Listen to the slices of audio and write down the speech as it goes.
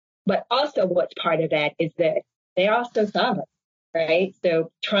But also what's part of that is that they also saw it, right?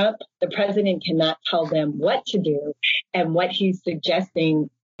 So Trump, the president, cannot tell them what to do, and what he's suggesting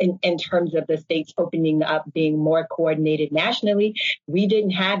in terms of the states opening up, being more coordinated nationally, we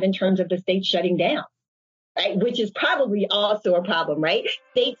didn't have in terms of the states shutting down, right? Which is probably also a problem, right?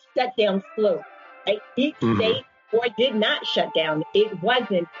 States shut down slowly, right? Each state or did not shut down. It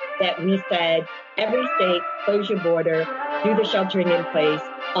wasn't that we said every state close your border, do the sheltering in place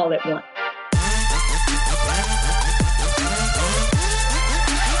all at once.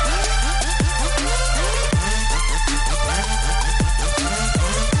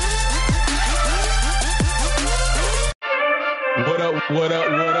 What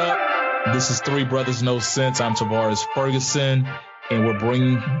up? This is Three Brothers No Sense. I'm Tavares Ferguson, and we're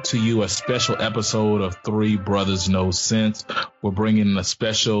bringing to you a special episode of Three Brothers No Sense. We're bringing a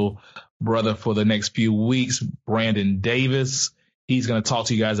special brother for the next few weeks, Brandon Davis. He's going to talk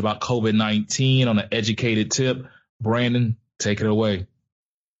to you guys about COVID-19 on an educated tip. Brandon, take it away.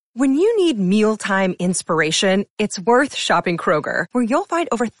 When you need mealtime inspiration, it's worth shopping Kroger, where you'll find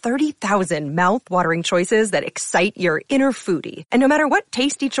over 30,000 mouth-watering choices that excite your inner foodie. And no matter what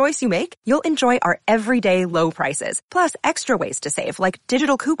tasty choice you make, you'll enjoy our everyday low prices, plus extra ways to save, like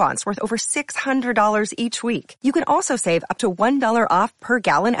digital coupons worth over $600 each week. You can also save up to $1 off per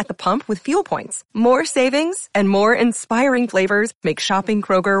gallon at the pump with fuel points. More savings and more inspiring flavors make shopping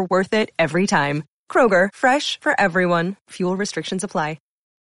Kroger worth it every time. Kroger, fresh for everyone. Fuel restrictions apply.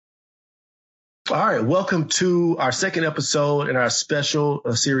 All right, welcome to our second episode in our special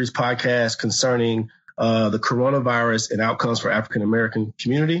series podcast concerning the coronavirus and outcomes for African American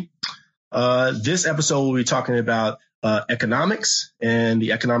community. This episode we'll be talking about economics and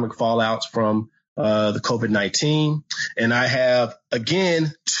the economic fallouts from the COVID-19. And I have,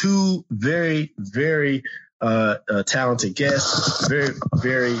 again, two very, very talented guests,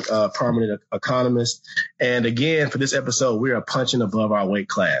 very prominent economists. And again, for this episode, we are punching above our weight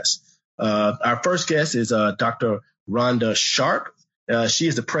class. Our first guest is Dr. Rhonda Sharp. She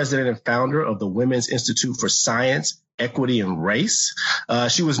is the president and founder of the Women's Institute for Science, Equity, and Race.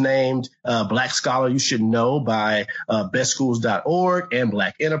 She was named Black Scholar You Should Know by bestschools.org and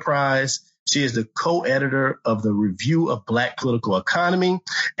Black Enterprise. She is the co-editor of the Review of Black Political Economy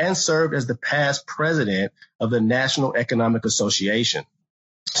and served as the past president of the National Economic Association.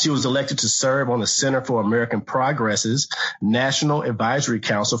 She was elected to serve on the Center for American Progress's National Advisory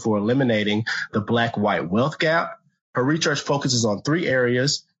Council for eliminating the Black-White Wealth Gap. Her research focuses on three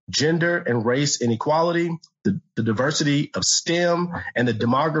areas: gender and race inequality, the diversity of STEM, and the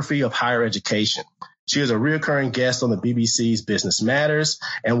demography of higher education. She is a recurring guest on the BBC's Business Matters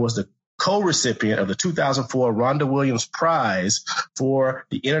and was the co-recipient of the 2004 Rhonda Williams Prize for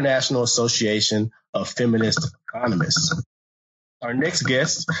the International Association of Feminist Economists. Our next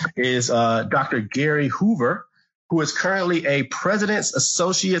guest is Dr. Gary Hoover, who is currently a President's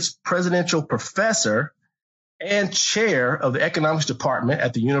Associate's Presidential Professor and Chair of the Economics Department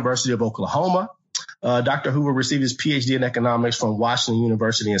at the University of Oklahoma. Dr. Hoover received his PhD in economics from Washington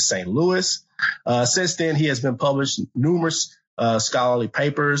University in St. Louis. Since then, he has been published numerous scholarly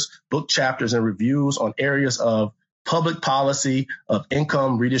papers, book chapters, and reviews on areas of public policy, of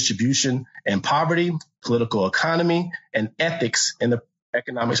income redistribution and poverty, political economy, and ethics in the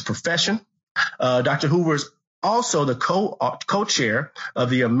economics profession. Dr. Hoover is also the co-chair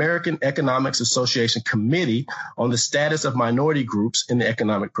of the American Economics Association Committee on the Status of Minority Groups in the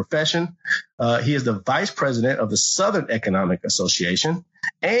Economic Profession. He is the vice president of the Southern Economic Association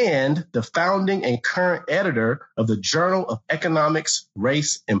and the founding and current editor of the Journal of Economics,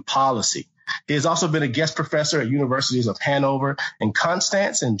 Race, and Policy. He has also been a guest professor at universities of Hanover and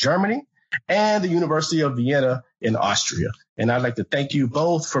Constance in Germany and the University of Vienna in Austria. And I'd like to thank you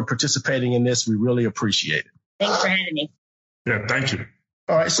both for participating in this. We really appreciate it. Thanks for having me. Yeah, thank you.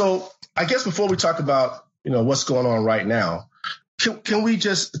 All right. So I guess before we talk about, what's going on right now, can we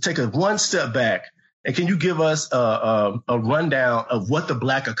just take one step back and can you give us a rundown of what the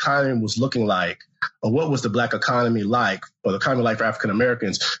Black economy was looking like, or what was the Black economy like, or the economy like for African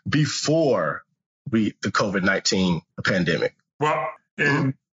Americans before the COVID-19 pandemic? Well,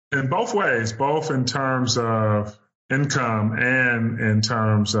 in both ways, both in terms of income and in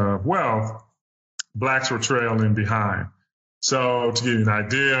terms of wealth, Blacks were trailing behind. So to give you an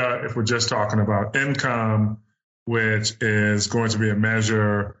idea, if we're just talking about income, which is going to be a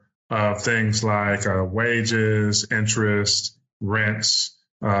measure of things like wages, interest, rents,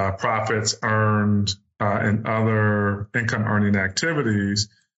 profits earned, and other income earning activities,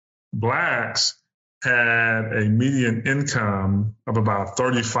 Blacks had a median income of about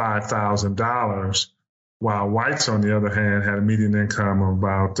 $35,000 while whites, on the other hand, had a median income of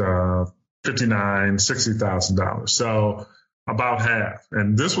about $59,000, $60,000. So about half.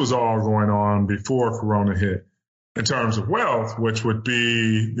 And this was all going on before Corona hit. In terms of wealth, which would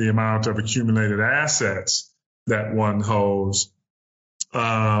be the amount of accumulated assets that one holds,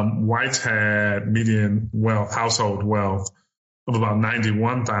 whites had median wealth, household wealth of about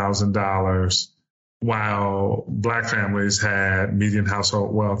 $91,000, while Black families had median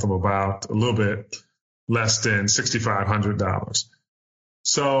household wealth of about a little bit less than $6,500.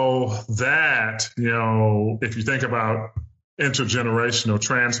 So that, if you think about intergenerational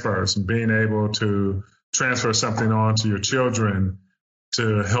transfers and being able to transfer something on to your children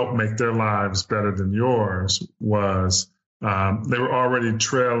to help make their lives better than yours was, they were already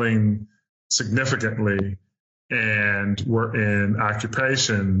trailing significantly and were in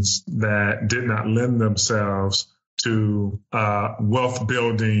occupations that did not lend themselves to wealth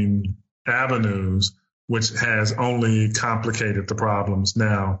building avenues, which has only complicated the problems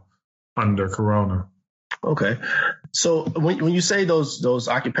now under Corona. Okay. So when you say those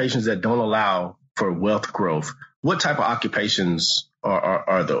occupations that don't allow for wealth growth, what type of occupations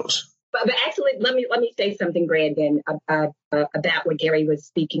are those? But actually, let me say something, Brandon, about what Gary was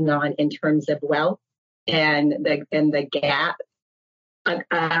speaking on in terms of wealth and the gap.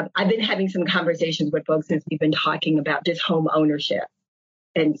 I've been having some conversations with folks as we've been talking about just home ownership.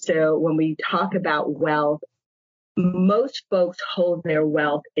 And so when we talk about wealth, most folks hold their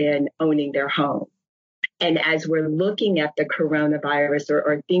wealth in owning their home. And as we're looking at the coronavirus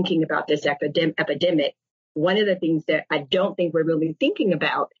or thinking about this epidemic, one of the things that I don't think we're really thinking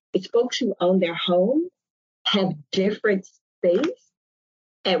about is folks who own their home have different space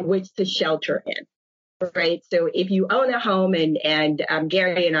at which to shelter in, right? So if you own a home and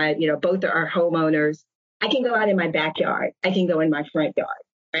Gary and I, both are homeowners, I can go out in my backyard. I can go in my front yard,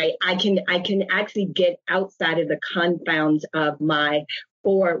 right? I can actually get outside of the confounds of my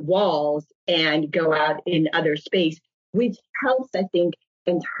four walls and go out in other space, which helps, I think,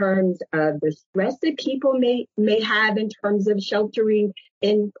 in terms of the stress that people may have in terms of sheltering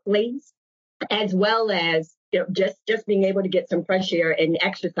in place, as well as just being able to get some fresh air and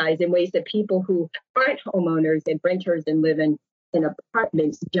exercise in ways that people who aren't homeowners and renters and live in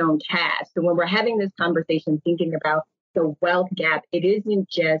apartments don't have. So when we're having this conversation, thinking about the wealth gap, it isn't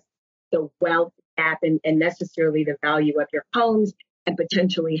just the wealth gap and necessarily the value of your homes and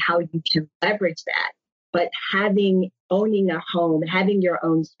potentially how you can leverage that. But owning a home, having your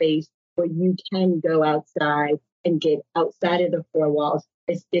own space where you can go outside and get outside of the four walls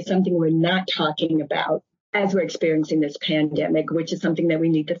is something we're not talking about as we're experiencing this pandemic, which is something that we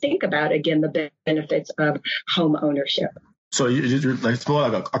need to think about. Again, the benefits of home ownership. So it's more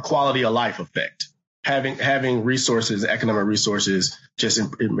like a quality of life effect. Having resources, economic resources, just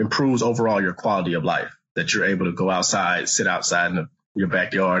improves overall your quality of life, that you're able to go outside, sit outside in your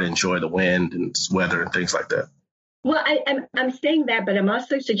backyard, enjoy the wind and weather and things like that. Well, I'm saying that, but I'm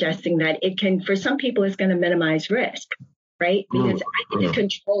also suggesting that it can, for some people, it's going to minimize risk, right? Because I get to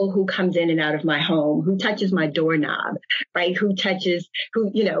control who comes in and out of my home, who touches my doorknob, right? Who touches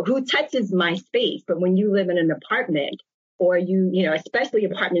my space. But when you live in an apartment, or especially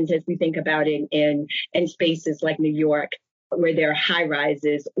apartments as we think about it in spaces like New York, where there are high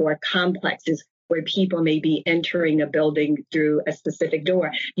rises or complexes where people may be entering a building through a specific door.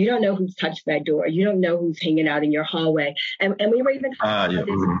 You don't know who's touched that door. You don't know who's hanging out in your hallway. And we were even talking about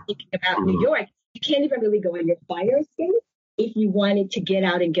this, thinking about New York. You can't even really go in your fire escape if you wanted to get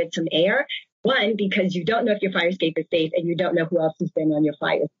out and get some air. One, because you don't know if your fire escape is safe and you don't know who else has been on your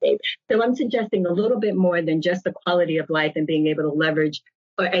fire escape. So I'm suggesting a little bit more than just the quality of life and being able to leverage,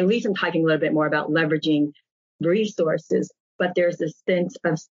 or at least I'm talking a little bit more about leveraging resources, but there's a sense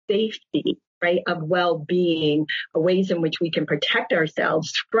of safety, right, of well-being, ways in which we can protect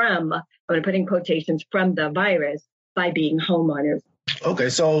ourselves from, I'm going to put in quotations, from the virus by being homeowners. Okay,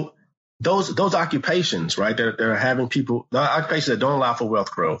 so those occupations, right, they're having people, the occupations that don't allow for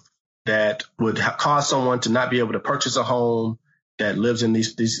wealth growth, that would cause someone to not be able to purchase a home, that lives in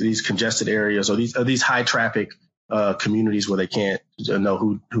these congested areas or these high traffic communities where they can't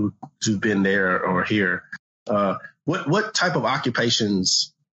know who's been there or here. What type of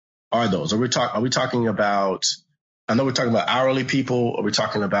occupations are those? Are we talking about? I know we're talking about hourly people. Are we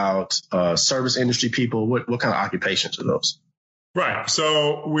talking about service industry people? What kind of occupations are those? Right.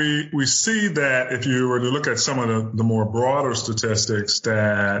 So we see that if you were to look at some of the more broader statistics,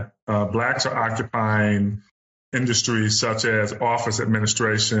 that Blacks are occupying industries such as office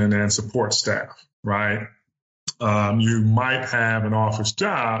administration and support staff, right? You might have an office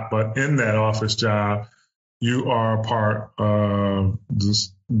job, but in that office job, you are part of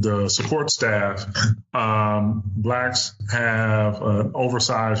the support staff, Blacks have an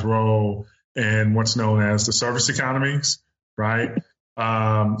oversized role in what's known as the service economies, right?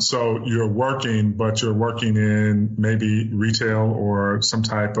 So you're working, but you're working in maybe retail or some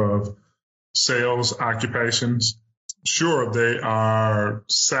type of sales occupations. Sure, they are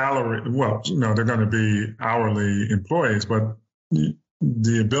salary. Well, they're going to be hourly employees, but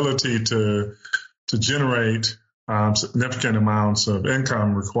the ability to generate significant amounts of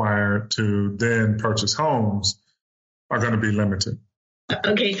income required to then purchase homes are going to be limited.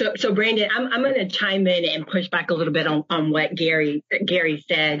 Okay, so Brandon, I'm going to chime in and push back a little bit on what Gary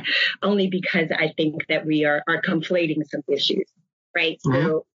said, only because I think that we are conflating some issues, right? Mm-hmm.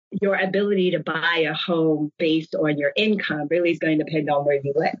 So your ability to buy a home based on your income really is going to depend on where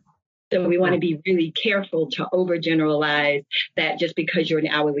you live. So we want to be really careful to overgeneralize that just because you're an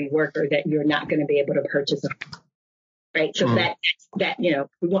hourly worker that you're not going to be able to purchase a home. Right. So that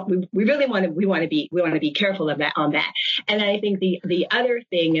we really want to be careful of that on that. And I think the other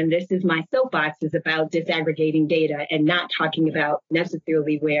thing, and this is my soapbox, is about disaggregating data and not talking about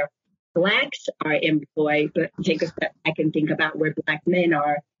necessarily where Blacks are employed, but take a step back and think about where Black men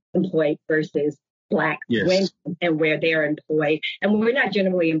are employed versus Black women and where they're employed. And we're not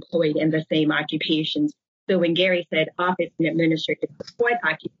generally employed in the same occupations. So when Gary said office and administrative support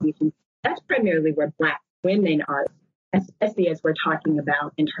occupations, that's primarily where Black women are, especially as we're talking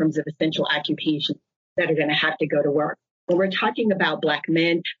about in terms of essential occupations that are going to have to go to work. When we're talking about Black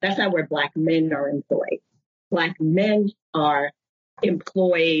men, that's not where Black men are employed. Black men are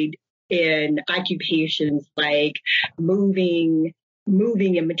employed in occupations like moving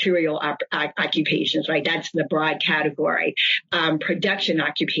and material occupations, right? That's the broad category. Production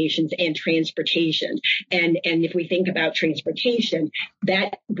occupations and transportation. And if we think about transportation,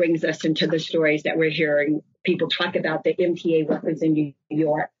 that brings us into the stories that we're hearing people talk about, the MTA workers in New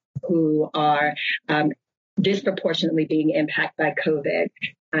York who are disproportionately being impacted by COVID.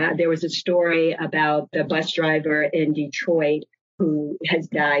 There was a story about the bus driver in Detroit who has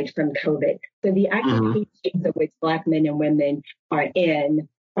died from COVID. So the occupations of which Black men and women are in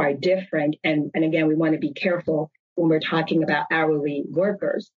are different. And again, we want to be careful when we're talking about hourly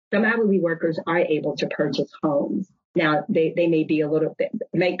workers. Some hourly workers are able to purchase homes. Now, they may be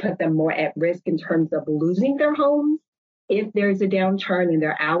may put them more at risk in terms of losing their homes if there's a downturn and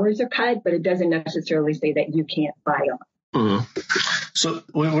their hours are cut, but it doesn't necessarily say that you can't buy them. Mm-hmm. So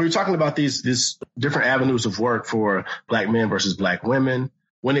when we're talking about these different avenues of work for Black men versus Black women,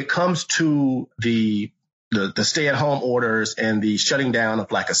 when it comes to the stay-at-home orders and the shutting down of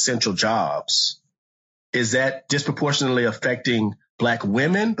like essential jobs, is that disproportionately affecting Black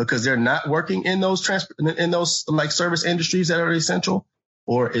women because they're not working in those like service industries that are essential,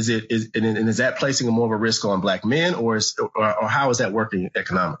 or is that placing more of a risk on Black men, or how is that working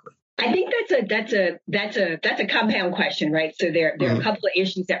economically? I think that's a compound question, right? So there are a couple of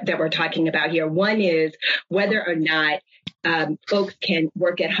issues that we're talking about here. One is whether or not folks can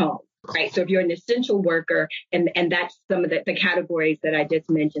work at home, right? So if you're an essential worker, and that's some of the categories that I just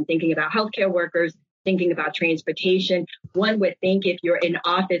mentioned, thinking about healthcare workers, thinking about transportation, one would think if you're in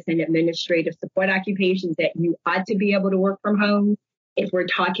office and administrative support occupations that you ought to be able to work from home. If we're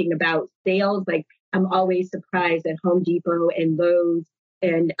talking about sales, like I'm always surprised that Home Depot and Lowe's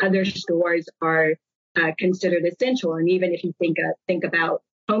and other stores are considered essential. And even if you think about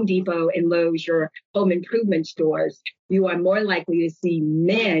Home Depot and Lowe's, your home improvement stores, you are more likely to see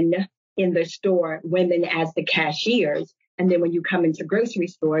men in the store, women as the cashiers. And then when you come into grocery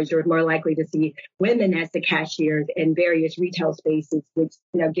stores, you're more likely to see women as the cashiers in various retail spaces, which,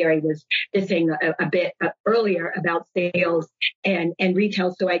 Gary was just saying a bit earlier about sales and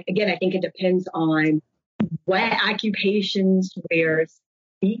retail. So I think it depends on what occupations we're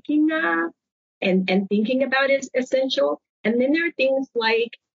speaking of and thinking about is essential. And then there are things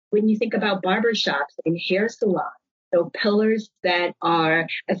like when you think about barbershops and hair salons, so pillars that are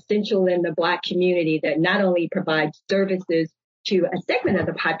essential in the Black community that not only provide services to a segment of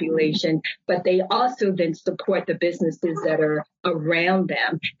the population, but they also then support the businesses that are around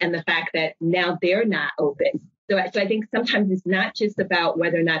them and the fact that now they're not open. So I think sometimes it's not just about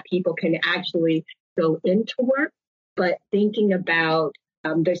whether or not people can actually go into work, but thinking about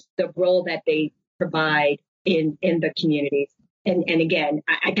the role that they provide in the communities. And again,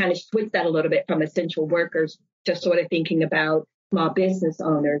 I kind of switched that a little bit from essential workers to sort of thinking about small business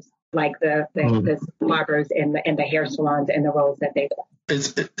owners like the barbers and the hair salons and the roles that they play.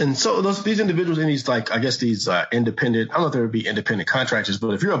 And so these individuals in these, like, I guess these independent, I don't know if there would be independent contractors,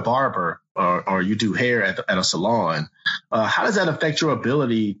 but if you're a barber or you do hair at a salon, how does that affect your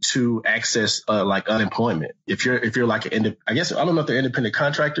ability to access like unemployment? If you're like I guess I don't know if they're independent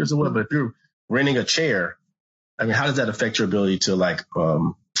contractors or what, but if you're renting a chair, I mean, how does that affect your ability to like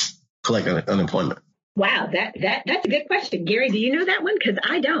collect unemployment? Wow, that's a good question, Gary. Do you know that one? Because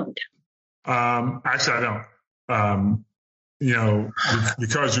I don't. Actually, I don't.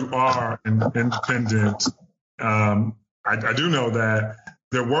 Because you are independent. I do know that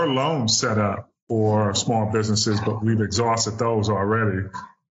there were loans set up for small businesses, but we've exhausted those already.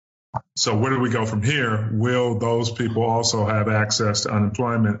 So where do we go from here? Will those people also have access to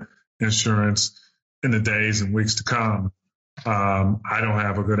unemployment insurance in the days and weeks to come? I don't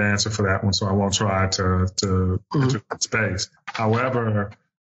have a good answer for that one, so I won't try to enter that space. However,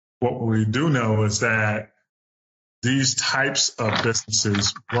 what we do know is that these types of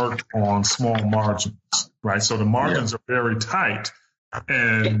businesses work on small margins, right? So the margins are very tight,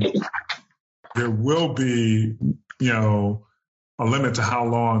 and there will be, a limit to how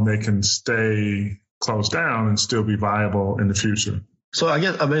long they can stay closed down and still be viable in the future. So I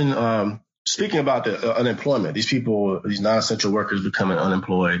guess, speaking about the unemployment, these people, these non-essential workers becoming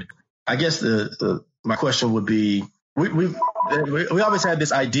unemployed, I guess my question would be, we always had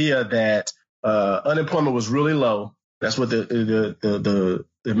this idea that unemployment was really low. That's what the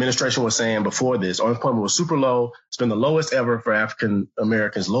administration was saying before this. Unemployment was super low. It's been the lowest ever for African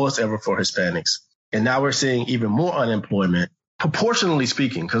Americans, lowest ever for Hispanics. And now we're seeing even more unemployment, proportionally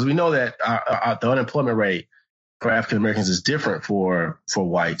speaking, because we know that the unemployment rate for African Americans is different for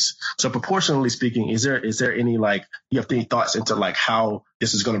whites. So proportionally speaking, is there any you have any thoughts into how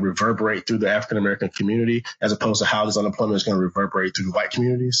this is going to reverberate through the African American community as opposed to how this unemployment is going to reverberate through the white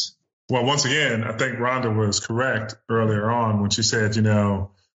communities? Well, once again, I think Rhonda was correct earlier on when she said,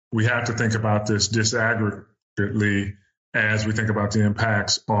 we have to think about this disaggregately as we think about the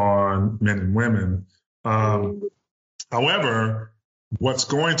impacts on men and women. However, what's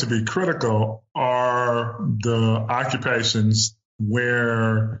going to be critical are the occupations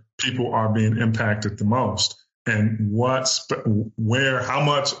where people are being impacted the most, and how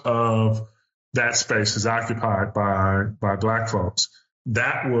much of that space is occupied by Black folks.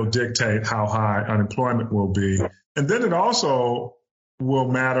 That will dictate how high unemployment will be. And then it also will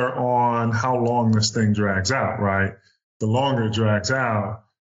matter on how long this thing drags out, right? The longer it drags out,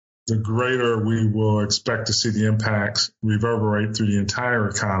 the greater we will expect to see the impacts reverberate through the entire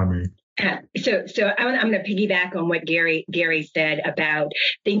economy. So I'm going to piggyback on what Gary said about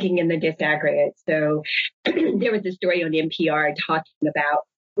thinking in the disaggregate. So there was a story on NPR talking about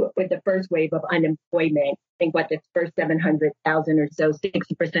with the first wave of unemployment, I think the first 700,000 or so,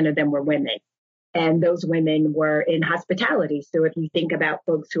 60% of them were women. And those women were in hospitality. So if you think about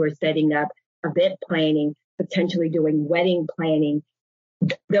folks who are setting up event planning, potentially doing wedding planning,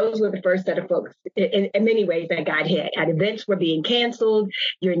 those were the first set of folks in many ways that got hit. And events were being canceled.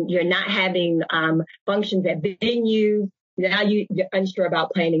 You're not having functions at venues. Now you're unsure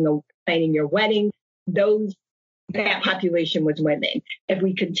about planning your wedding. That population was women. If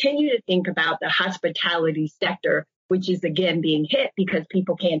we continue to think about the hospitality sector, which is again being hit because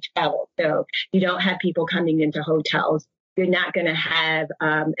people can't travel, so you don't have people coming into hotels. You're not going to have,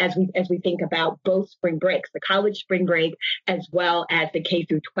 as we think about both spring breaks, the college spring break, as well as the K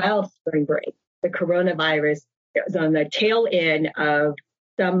through 12 spring break. The coronavirus was on the tail end of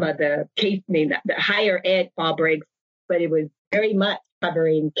some of the higher ed fall breaks, but it was very much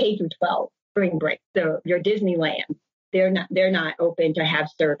covering K through 12 spring break. So your Disneyland, they're not open to have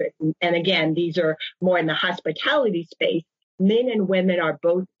service. And again, these are more in the hospitality space. Men and women are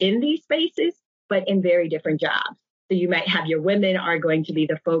both in these spaces, but in very different jobs. So you might have your women are going to be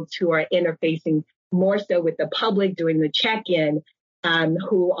the folks who are interfacing more so with the public, doing the check-in,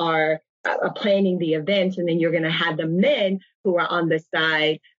 who are planning the events. And then you're going to have the men who are on the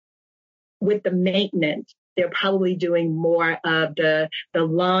side with the maintenance. They're probably doing more of the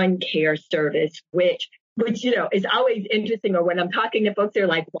lawn care service, which is always interesting. Or when I'm talking to folks, they're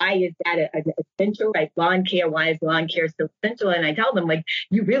like, why is that an essential? Like lawn care, why is lawn care so essential? And I tell them,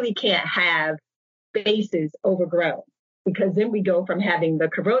 you really can't have spaces overgrown, because then we go from having the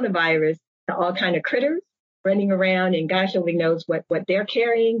coronavirus to all kind of critters running around, and gosh only knows what they're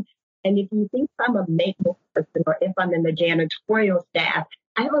carrying. And if you think I'm a maintenance person, or if I'm in the janitorial staff,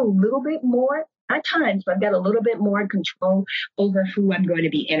 I have a little bit more at times, but I've got a little bit more control over who I'm going to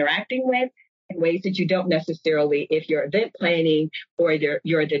be interacting with in ways that you don't necessarily if you're event planning or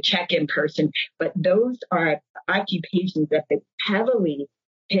you're the check-in person. But those are occupations that have been heavily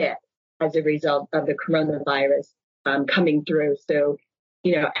hit as a result of the coronavirus coming through. So,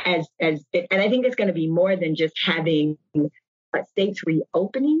 and I think it's going to be more than just having states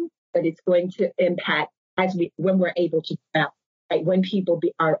reopening, but it's going to impact when we're able to travel. Right? When people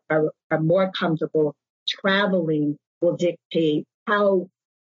are more comfortable traveling will dictate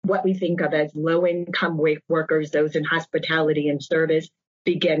what we think of as low-income workers, those in hospitality and service,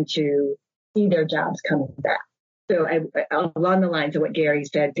 begin to see their jobs coming back. So along the lines of what Gary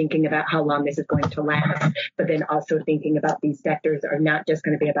said, thinking about how long this is going to last, but then also thinking about these sectors are not just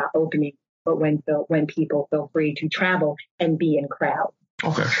going to be about opening, but when people feel free to travel and be in crowds.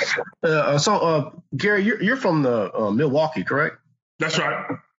 Okay. So Gary, you're from the Milwaukee, correct? That's right.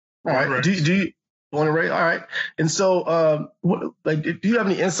 All right. Right. Do you want to rate? All right. And so, do you have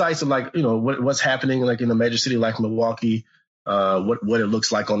any insights of what's happening in a major city like Milwaukee? What it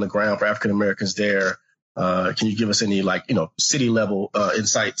looks like on the ground for African Americans there? Can you give us any city level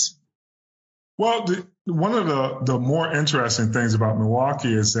insights? Well, one of the more interesting things about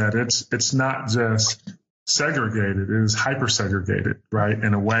Milwaukee is that it's not just segregated; it is hyper segregated, right?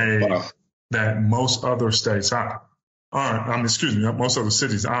 In a way that most other states aren't. Most other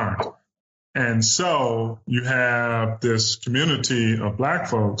cities aren't. And so you have this community of Black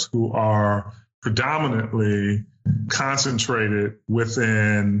folks who are predominantly concentrated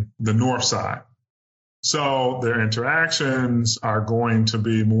within the North Side. So their interactions are going to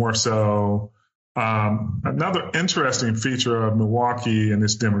be more so. Another interesting feature of Milwaukee and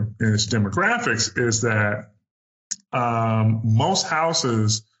its demographics is that most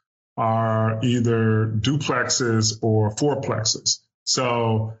houses are either duplexes or fourplexes.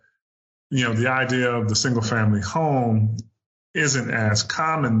 So, the idea of the single family home isn't as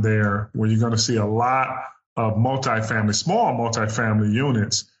common there, where you're going to see a lot of small multifamily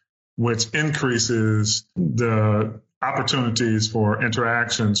units, which increases the opportunities for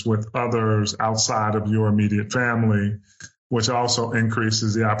interactions with others outside of your immediate family, which also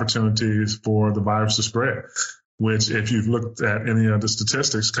increases the opportunities for the virus to spread, which if you've looked at any of the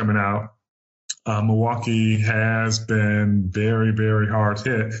statistics coming out, Milwaukee has been very, very hard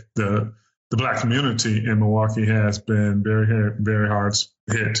hit. The Black community in Milwaukee has been very, very hard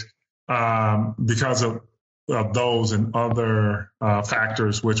hit because of those and other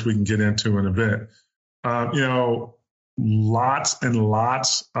factors, which we can get into in a bit. Lots and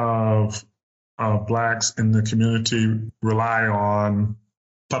lots of Blacks in the community rely on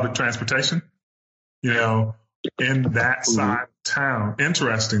public transportation. In that side of town,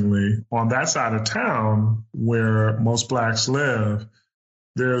 interestingly, on that side of town where most Blacks live,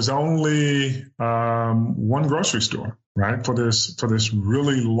 there's only one grocery store, right, for this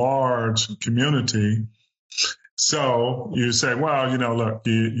really large community. So you say, well, look,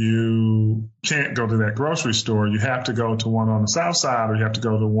 you can't go to that grocery store. You have to go to one on the south side, or you have to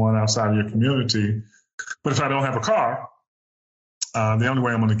go to one outside of your community. But if I don't have a car, the only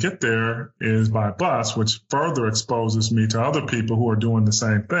way I'm going to get there is by bus, which further exposes me to other people who are doing the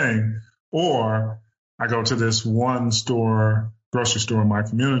same thing. Or I go to this one grocery store in my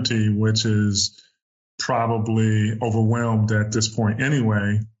community, which is probably overwhelmed at this point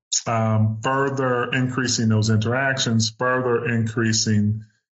anyway. Further increasing those interactions, further increasing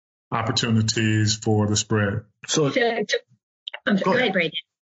opportunities for the spread. Go ahead, Brady.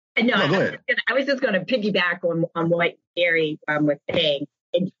 No, I was just going to piggyback on what Gary was saying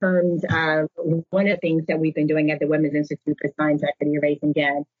in terms of one of the things that we've been doing at the Women's Institute for Science, Equity, Race, and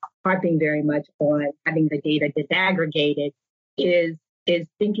Again, harping very much on having the data disaggregated, is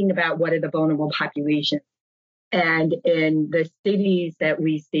thinking about what are the vulnerable populations. And in the cities that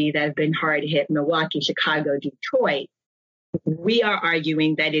we see that have been hard hit, Milwaukee, Chicago, Detroit, we are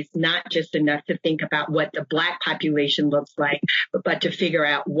arguing that it's not just enough to think about what the Black population looks like, but to figure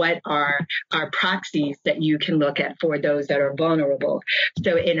out what are our proxies that you can look at for those that are vulnerable.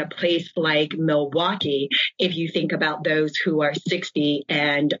 So in a place like Milwaukee, if you think about those who are 60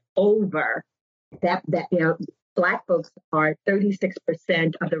 and over, that Black folks are 36%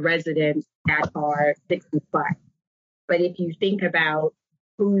 of the residents that are 65. But if you think about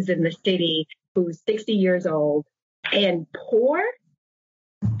who's in the city, who's 60 years old and poor,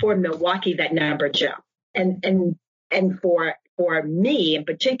 for Milwaukee, that number jumps. And for me in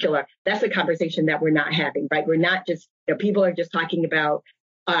particular, that's a conversation that we're not having, right? We're not just, people are just talking about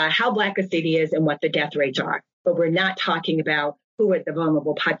how Black a city is and what the death rates are, but we're not talking about who are the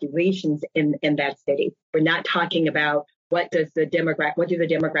vulnerable populations in that city. We're not talking about what do the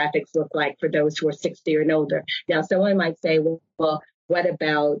demographics look like for those who are 60 and older. Now, someone might say, well, what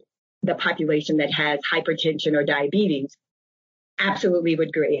about the population that has hypertension or diabetes? Absolutely would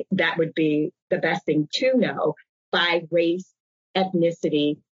agree. That would be the best thing to know by race,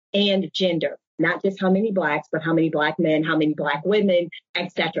 ethnicity, and gender. Not just how many Blacks, but how many Black men, how many Black women,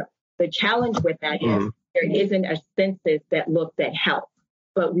 etc. The challenge with that is there isn't a census that looks at health,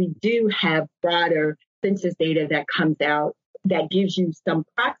 but we do have broader census data that comes out that gives you some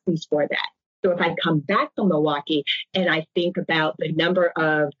proxies for that. So if I come back from Milwaukee and I think about the number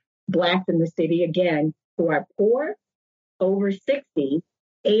of Blacks in the city, again, who are poor, over 60,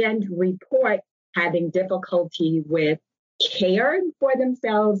 and report having difficulty with caring for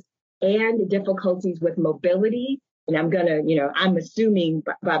themselves and difficulties with mobility. And I'm assuming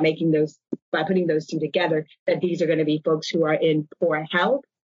by putting those two together, that these are going to be folks who are in poor health.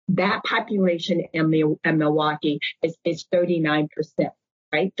 That population in Milwaukee is 39%,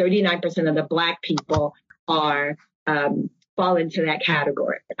 right? 39% of the Black people are fall into that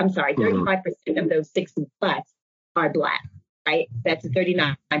category. I'm sorry, 35% of those 60 plus are Black, right? That's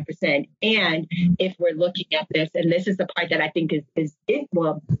 39%. And if we're looking at this, and this is the part that I think is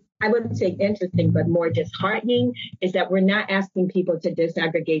I wouldn't say interesting, but more disheartening, is that we're not asking people to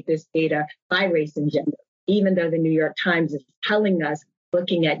disaggregate this data by race and gender, even though the New York Times is telling us,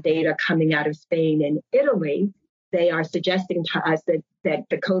 looking at data coming out of Spain and Italy, they are suggesting to us that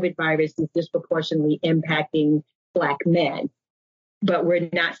the COVID virus is disproportionately impacting Black men. But we're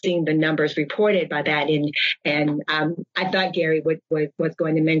not seeing the numbers reported by that. And I thought Gary was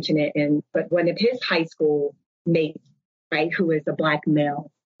going to mention it. But one of his high school mates, right, who is a Black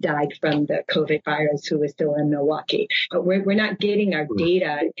male, died from the COVID virus, who is still in Milwaukee. But we're not getting our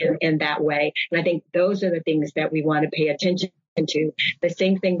data in that way. And I think those are the things that we want to pay attention to. The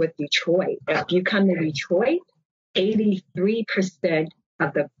same thing with Detroit. If you come to Detroit, 83%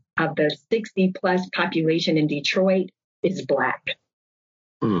 of the 60 plus population in Detroit is Black.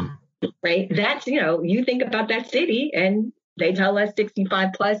 Right? That's, you think about that city and they tell us 65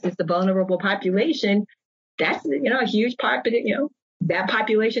 plus is the vulnerable population. That's, a huge part, but that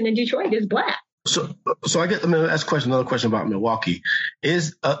population in Detroit is Black. So I get. Ask another question about Milwaukee.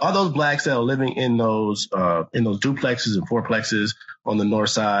 Are those Blacks that are living in those duplexes and fourplexes on the north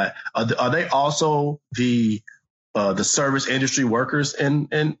side? Are they also the service industry workers in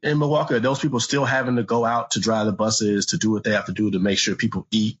Milwaukee? Are those people still having to go out to drive the buses, to do what they have to do to make sure people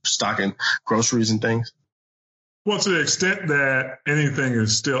eat, stocking groceries and things? Well, to the extent that anything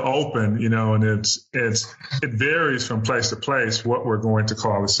is still open, and it varies from place to place what we're going to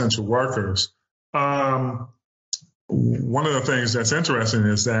call essential workers. One of the things that's interesting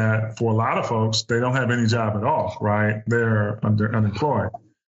is that for a lot of folks, they don't have any job at all, right? They're unemployed.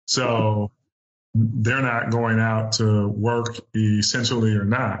 So they're not going out to work essentially or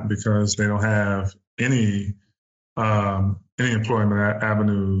not because they don't have any employment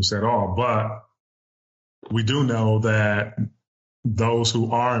avenues at all. But we do know that those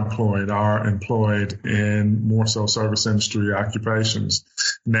who are employed in more so service industry occupations.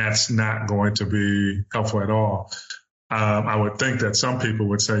 And that's not going to be helpful at all. I would think that some people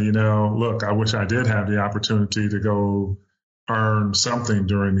would say, look, I wish I did have the opportunity to go earn something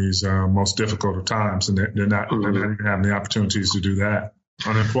during these most difficult of times. And they're not even having the opportunities to do that.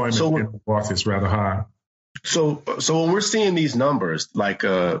 Unemployment in Milwaukee is rather high. So when we're seeing these numbers, like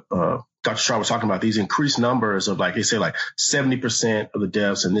Dr. Straub was talking about, these increased numbers of, like they say, like 70% of the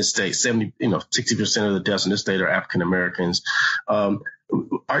deaths in this state, 60% of the deaths in this state are African Americans.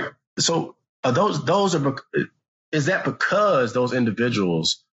 Is that because those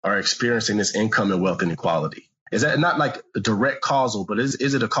individuals are experiencing this income and wealth inequality? Is that not like a direct causal, but is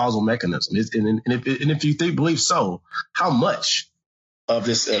it a causal mechanism? And if you believe so, how much of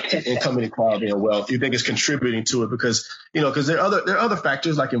this income inequality and wealth you think is contributing to it? Because there are other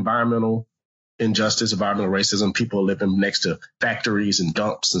factors like environmental injustice, environmental racism, people living next to factories and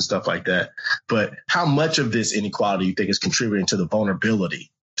dumps and stuff like that. But how much of this inequality you think is contributing to the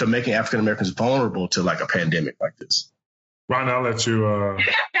vulnerability, to making African Americans vulnerable to like a pandemic like this? Ron, I'll let you.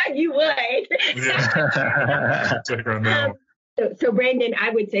 You would. Yeah. Take her now. So, Brandon, I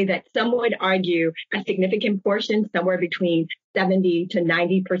would say that some would argue a significant portion, somewhere between 70 to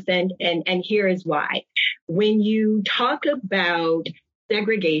 90%. And here is why. When you talk about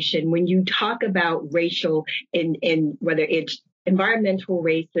segregation, when you talk about racial in whether it's environmental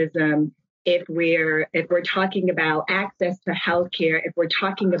racism, if we're talking about access to healthcare, if we're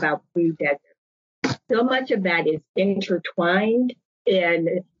talking about food deserts, so much of that is intertwined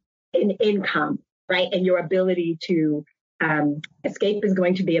in income, right? And your ability to escape is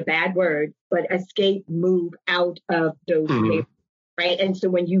going to be a bad word, but escape, move out of those neighborhoods, right? And so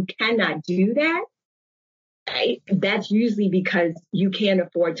when you cannot do that, right, that's usually because you can't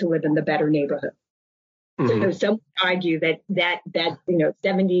afford to live in the better neighborhood. So some argue that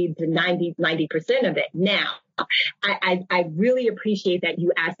 70 to 90% of it. Now, I really appreciate that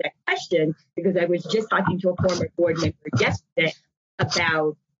you asked that question, because I was just talking to a former board member yesterday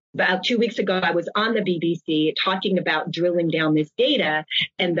about 2 weeks ago. I was on the BBC talking about drilling down this data,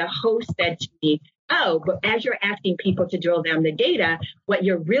 and the host said to me, oh, but as you're asking people to drill down the data, what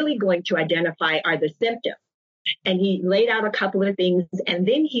you're really going to identify are the symptoms. And he laid out a couple of things. And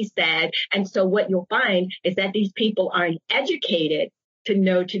then he said, and so what you'll find is that these people aren't educated to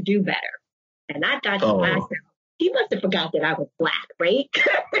know to do better. And I thought, he must have forgot that I was Black, right?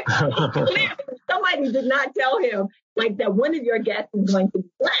 Somebody did not tell him like that one of your guests is going to be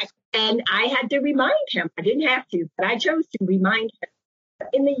Black. And I had to remind him. I didn't have to, but I chose to remind him.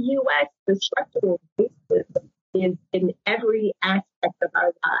 In the U.S., the structural racism is in every aspect of our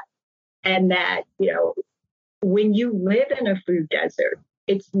lives. And that, when you live in a food desert,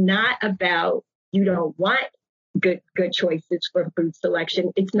 it's not about you don't want good choices for food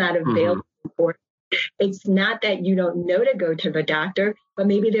selection. It's not available for. It's not that you don't know to go to the doctor, but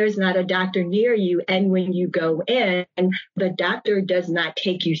maybe there's not a doctor near you. And when you go in, the doctor does not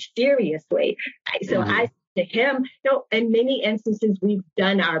take you seriously. So I said to him, in many instances, we've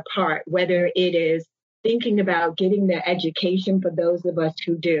done our part, whether it is thinking about getting the education for those of us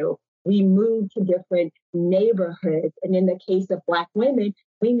who do. We move to different neighborhoods. And in the case of Black women,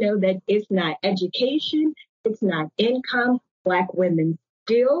 we know that it's not education, it's not income. Black women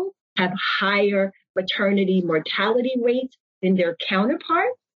still have higher maternity mortality rates than their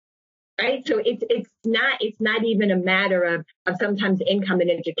counterparts, right? So it's not even a matter of sometimes income and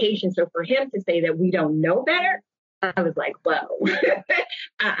education. So for him to say that we don't know better, I was like, whoa, we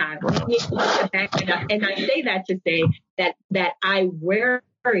need to back it up. And I say that to say that I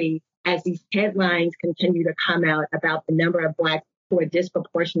worry as these headlines continue to come out about the number of Blacks who are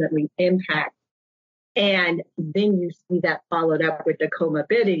disproportionately impacted. And then you see that followed up with the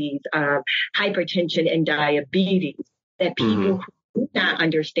comorbidities of hypertension and diabetes, that people who do not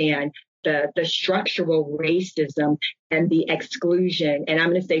understand the structural racism and the exclusion. And I'm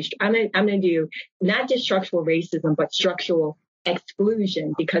going to say, I'm going to do not just structural racism, but structural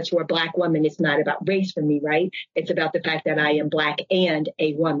exclusion, because for a Black woman, it's not about race for me, right? It's about the fact that I am Black and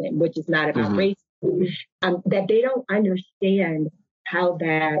a woman, which is not about race. That they don't understand how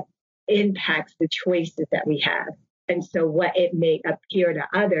that impacts the choices that we have. And so what it may appear to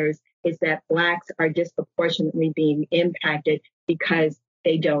others is that Blacks are disproportionately being impacted because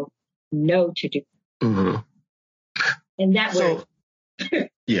they don't know to do. And that way.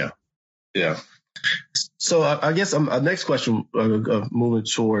 Yeah. So I guess our next question, moving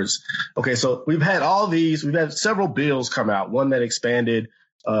towards, so we've had several bills come out, one that expanded,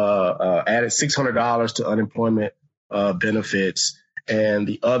 added $600 to unemployment benefits, and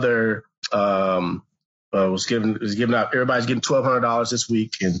the other was given out. Everybody's getting $1,200 this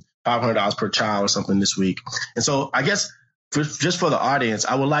week and $500 per child or something this week. And so I guess just for the audience,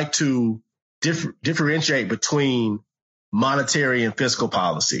 I would like to differentiate between monetary and fiscal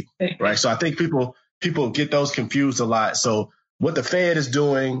policy, right? So I think people get those confused a lot. So what the Fed is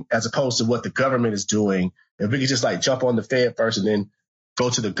doing as opposed to what the government is doing, if we could just jump on the Fed first and then go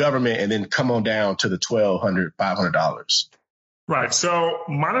to the government and then come on down to the $1,200, $500. Right. So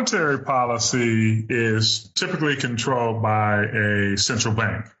monetary policy is typically controlled by a central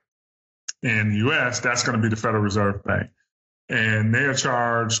bank. In the U.S., that's going to be the Federal Reserve Bank. And they are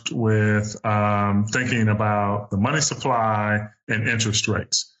charged with thinking about the money supply and interest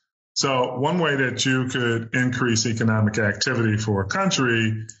rates. So one way that you could increase economic activity for a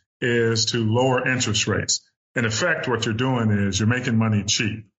country is to lower interest rates. In effect, what you're doing is you're making money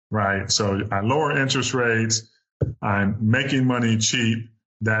cheap, right? So I lower interest rates, I'm making money cheap.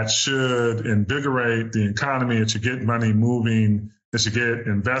 That should invigorate the economy. It should get money moving. It should get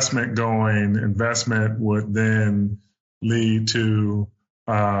investment going. Investment would then lead to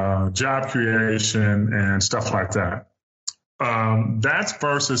job creation and stuff like that. That's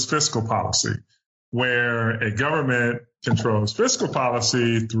versus fiscal policy, where a government controls fiscal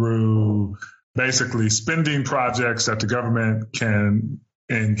policy through basically spending projects that the government can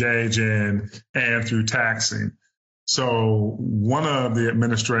engage in and through taxing. So one of the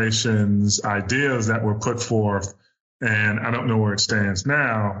administration's ideas that were put forth, and I don't know where it stands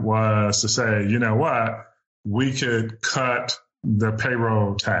now, was to say, you know what, we could cut the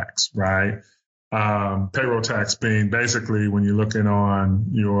payroll tax, right? Payroll tax being basically when you're looking on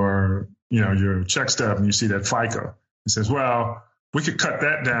your check stub and you see that FICA. It says, well, we could cut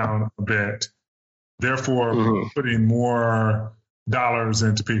that down a bit. Therefore, putting more dollars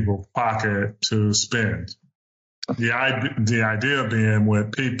into people's pocket to spend. The idea being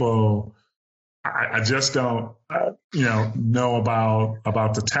with people, I just don't, know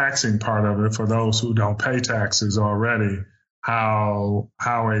about the taxing part of it for those who don't pay taxes already, how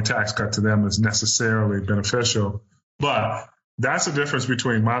a tax cut to them is necessarily beneficial. But that's the difference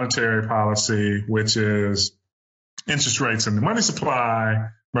between monetary policy, which is interest rates and the money supply,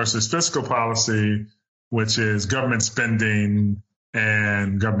 versus fiscal policy, which is government spending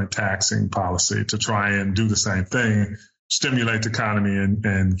and government taxing policy to try and do the same thing, stimulate the economy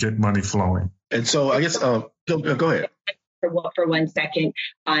and get money flowing. And so I guess, go ahead. For 1 second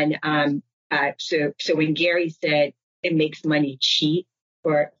on, so when Gary said it makes money cheap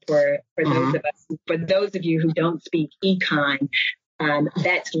for those of us, for those of you who don't speak econ,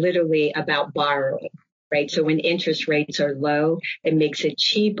 that's literally about borrowing. Right. So when interest rates are low, it makes it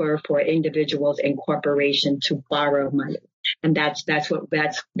cheaper for individuals and corporations to borrow money. And that's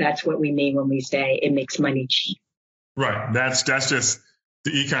what we mean when we say it makes money cheap. Right. That's just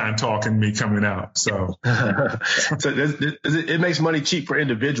the econ talk and me coming out. So, it makes money cheap for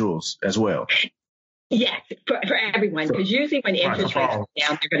individuals as well. Yes, for everyone. Because usually when interest rates go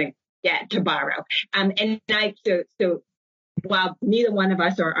down, they're going to get to borrow. So while neither one of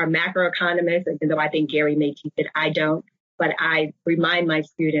us are macroeconomists, even though I think Gary may teach it, I don't. But I remind my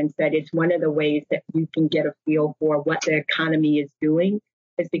students that it's one of the ways that you can get a feel for what the economy is doing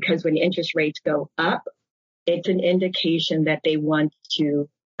is because when interest rates go up, it's an indication that they want to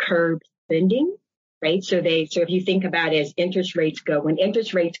curb spending, right? So if you think about it as when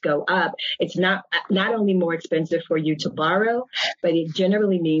interest rates go up, it's not only more expensive for you to borrow, but it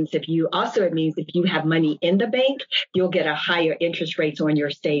generally means if you have money in the bank, you'll get a higher interest rates on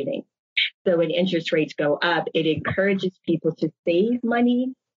your savings. So when interest rates go up, it encourages people to save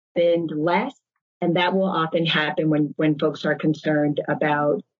money, spend less, and that will often happen when folks are concerned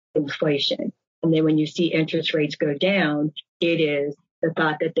about inflation. And then when you see interest rates go down, it is the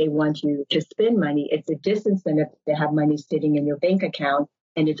thought that they want you to spend money. It's a disincentive to have money sitting in your bank account.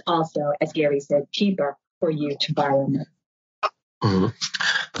 And it's also, as Gary said, cheaper for you to borrow money. Mm-hmm.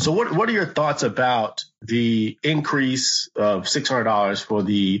 So what are your thoughts about the increase of $600 for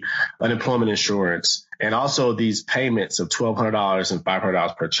the unemployment insurance and also these payments of $1,200 and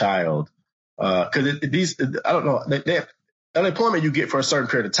 $500 per child? Because I don't know, they have unemployment you get for a certain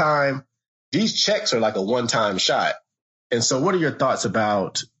period of time. These checks are like a one-time shot. And so what are your thoughts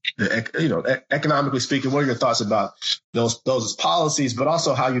about economically speaking, what are your thoughts about those policies, but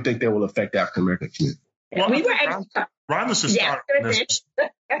also how you think they will affect the African-American community?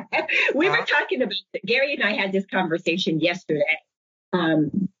 We were talking about, Gary and I had this conversation yesterday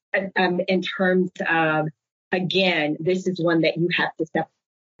in terms of, again, this is one that you have to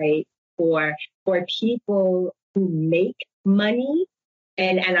separate for people who make money.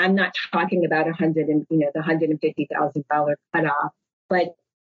 And I'm not talking about the $150,000 cutoff, but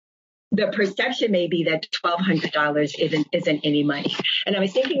the perception may be that $1,200 isn't any money. And I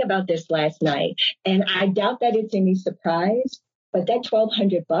was thinking about this last night, and I doubt that it's any surprise, but that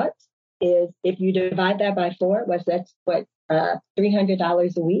 $1,200 is, if you divide that by 4, that's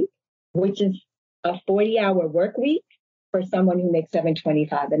 $300 a week, which is a 40-hour work week for someone who makes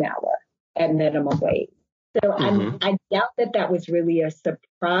 $7.25 an hour at minimum wage. So I doubt that was really a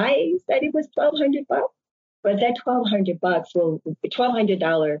surprise that it was $1,200, but that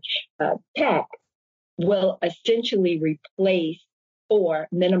 $1,200 check will essentially replace for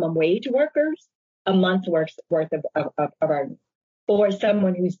minimum wage workers a month's worth of earnings. For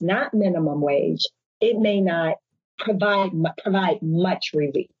someone who's not minimum wage, it may not provide much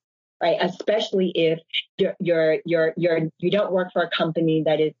relief, right? Especially if you don't work for a company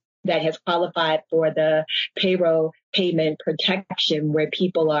that has qualified for the payroll payment protection, where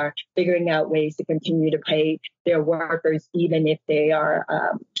people are figuring out ways to continue to pay their workers, even if they are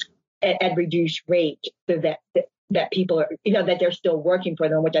at reduced rate, so that people are, that they're still working for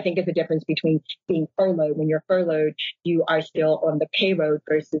them, which I think is the difference between being furloughed. When you're furloughed, you are still on the payroll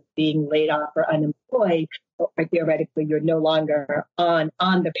versus being laid off or unemployed, or theoretically you're no longer on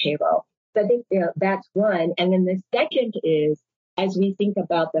the payroll. So I think that's one. And then the second is, as we think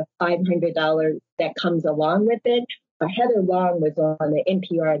about the $500 that comes along with it, Heather Long was on the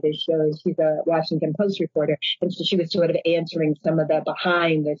NPR this show. She's a Washington Post reporter, and so she was sort of answering some of the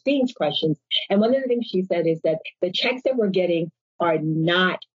behind the scenes questions. And one of the things she said is that the checks that we're getting are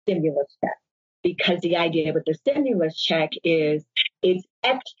not stimulus checks, because the idea with the stimulus check is it's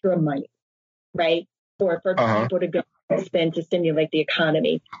extra money, right, for people to go and spend to stimulate the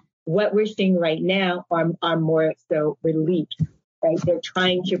economy. What we're seeing right now are more so relief. Right? They're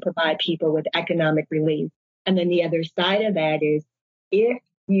trying to provide people with economic relief. And then the other side of that is, if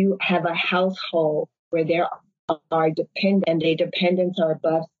you have a household where there are dependents are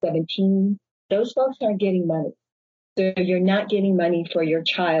above 17, those folks aren't getting money. So you're not getting money for your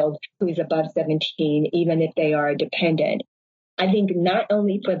child who is above 17, even if they are a dependent. I think not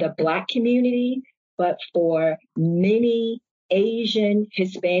only for the Black community, but for many Asian,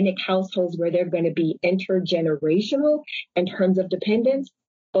 Hispanic households where they're going to be intergenerational in terms of dependence,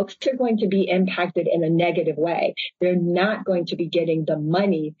 folks are going to be impacted in a negative way. They're not going to be getting the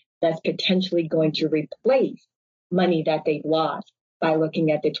money that's potentially going to replace money that they've lost by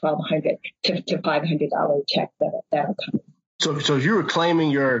looking at the $1,200 to $500 checks that are coming. So if you were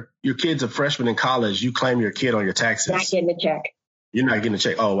claiming your kid's a freshman in college, you claim your kid on your taxes. Not getting a check. You're not getting a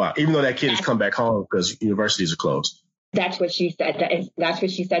check. Oh, wow. Even though that kid has come back home because universities are closed. That's what she said. That's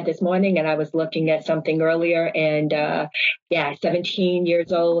what she said this morning. And I was looking at something earlier and 17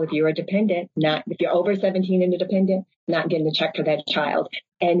 years old. If you're a dependent, if you're over 17 and a dependent, not getting a check for that child.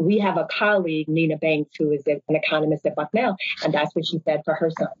 And we have a colleague, Nina Banks, who is an economist at Bucknell. And that's what she said for her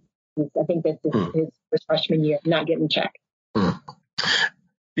son. I think this is his freshman year, not getting a check.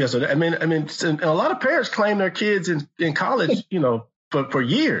 Yeah. So, I mean, a lot of parents claim their kids in college, for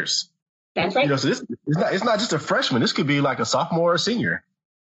years. That's right. So it's not just a freshman. This could be like a sophomore or senior.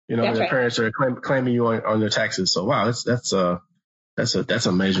 That's their right. parents are claiming you on their taxes. So wow, that's a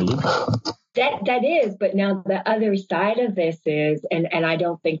major loophole. That is, but now the other side of this is, and I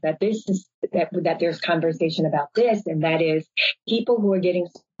don't think that this is that there's conversation about this, and that is people who are getting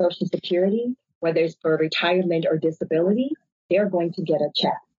Social Security, whether it's for retirement or disability, they're going to get a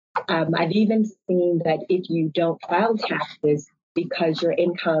check. I've even seen that if you don't file taxes because your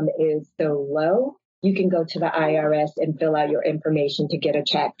income is so low, you can go to the IRS and fill out your information to get a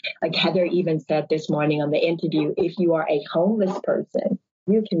check. Like Heather even said this morning on the interview, if you are a homeless person,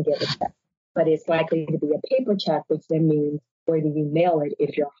 you can get a check. But it's likely to be a paper check, which then means where do you mail it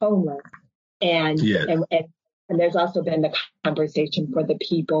if you're homeless? And there's also been the conversation for the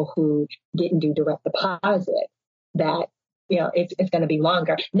people who didn't do direct deposit that, it's going to be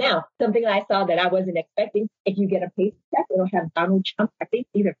longer. Now, something I saw that I wasn't expecting, if you get a pay check, it'll have Donald Trump, I think,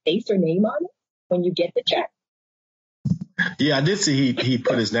 either face or name on it when you get the check. Yeah, I did see he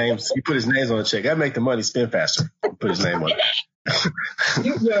put his names on the check. That make the money spend faster. Put his name on it.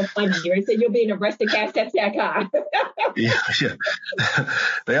 You're funny. You said you'll be in a rustic cash step stack, huh? Yeah.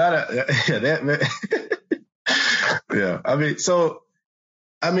 They ought to. Yeah.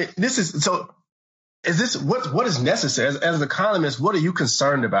 Is this what is necessary as an economist? What are you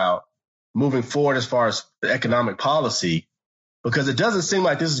concerned about moving forward as far as the economic policy? Because it doesn't seem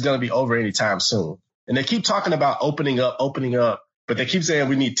like this is going to be over anytime soon. And they keep talking about opening up, but they keep saying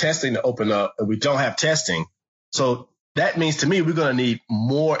we need testing to open up, and we don't have testing. So that means to me we're going to need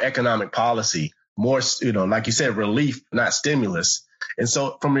more economic policy, more, like you said, relief, not stimulus. And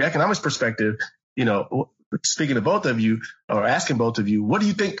so from your economics perspective, speaking to both of you or asking both of you, what do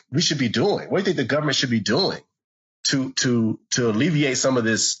you think we should be doing? What do you think the government should be doing to alleviate some of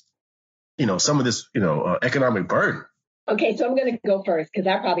this economic burden? Okay, so I'm going to go first because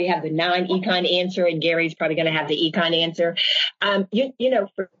I probably have the non-econ answer and Gary's probably going to have the econ answer.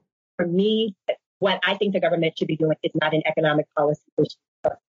 For me, what I think the government should be doing is not an economic policy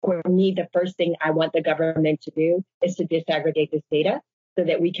issue. For me, the first thing I want the government to do is to disaggregate this data so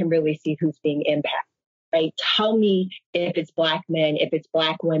that we can really see who's being impacted. Right? Tell me if it's Black men, if it's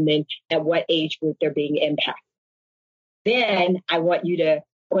Black women, at what age group they're being impacted. Then I want you to,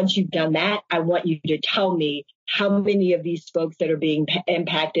 once you've done that, I want you to tell me how many of these folks that are being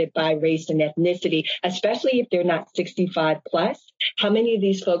impacted by race and ethnicity, especially if they're not 65 plus, how many of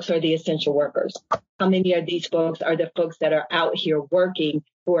these folks are the essential workers? How many of these folks are the folks that are out here working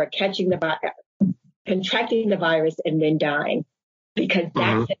who are contracting the virus and then dying? Because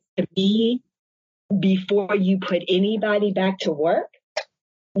that says to me, before you put anybody back to work,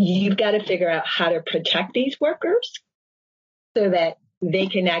 you've got to figure out how to protect these workers so that they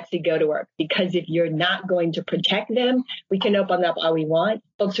can actually go to work. Because if you're not going to protect them, we can open up all we want.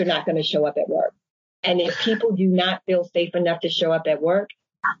 Folks are not going to show up at work. And if people do not feel safe enough to show up at work,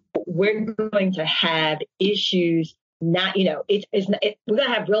 we're going to have issues. We're going to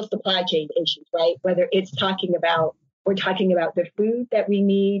have real supply chain issues, right? Whether it's we're talking about the food that we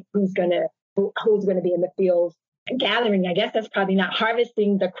need, who's going to be in the fields gathering. I guess that's probably not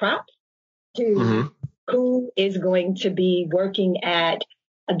harvesting the crops to who is going to be working at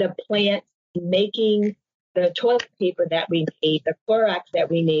the plant making the toilet paper that we need, the Clorox that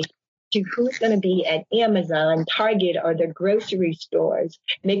we need, to who's going to be at Amazon, Target, or the grocery stores,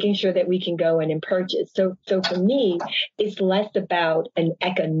 making sure that we can go in and purchase. So for me, it's less about an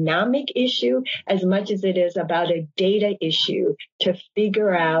economic issue as much as it is about a data issue to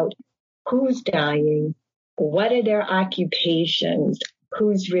figure out who's dying, what are their occupations,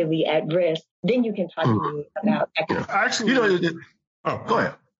 who's really at risk. Then you can talk to me about economics. Actually, go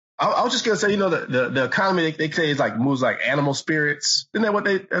ahead. I was just gonna say, the economy they say is like moves like animal spirits. Isn't that what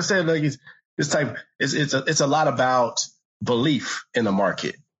they said? Like it's a lot about belief in the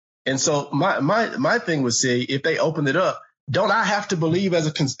market. And so my thing would say if they opened it up, don't I have to believe as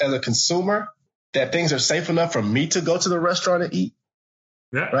a consumer that things are safe enough for me to go to the restaurant and eat?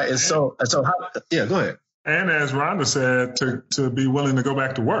 Yeah. Right. And so go ahead. And as Rhonda said, to be willing to go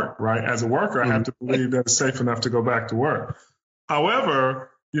back to work, right? As a worker, I have to believe that it's safe enough to go back to work. However,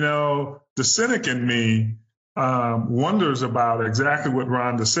 the cynic in me wonders about exactly what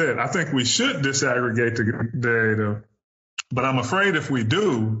Rhonda said. I think we should disaggregate the data, but I'm afraid if we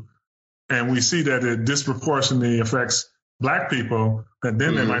do, and we see that it disproportionately affects Black people, that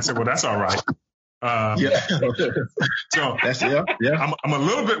then they might say, well, that's all right. So I'm a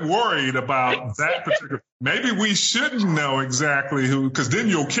little bit worried about that particular. Maybe we shouldn't know exactly who, because then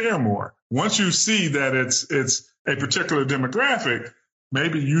you'll care more. Once you see that it's a particular demographic,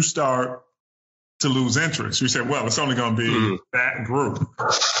 maybe you start to lose interest. You say, well, it's only going to be that group.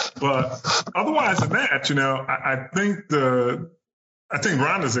 But otherwise than that, I think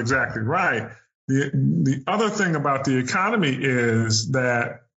Rhonda's exactly right. The other thing about the economy is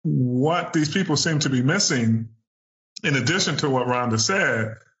that what these people seem to be missing, in addition to what Rhonda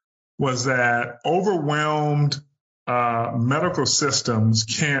said, was that overwhelmed medical systems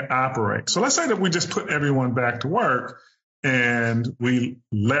can't operate. So let's say that we just put everyone back to work and we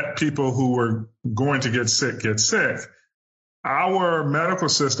let people who are going to get sick. Our medical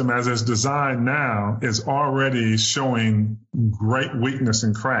system, as it's designed now, is already showing great weakness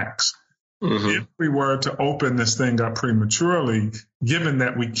and cracks. If we were to open this thing up prematurely, given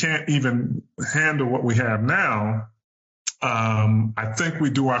that we can't even handle what we have now, I think we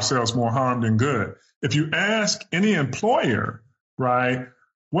do ourselves more harm than good. If you ask any employer, right,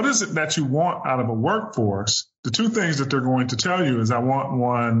 what is it that you want out of a workforce? The two things that they're going to tell you is I want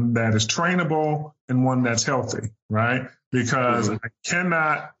one that is trainable and one that's healthy, right? Because I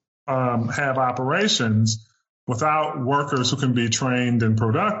cannot have operations without workers who can be trained and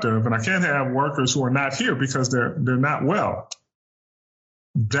productive, and I can't have workers who are not here because they're not well.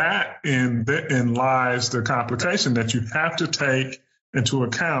 That in lies the complication that you have to take into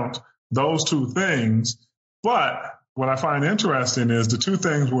account those two things. But what I find interesting is the two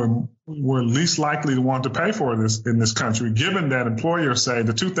things we're least likely to want to pay for this in this country, given that employers say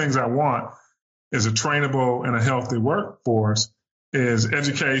the two things I want is a trainable and a healthy workforce, is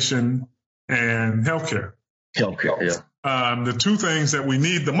education and healthcare. Healthcare, yeah. The two things that we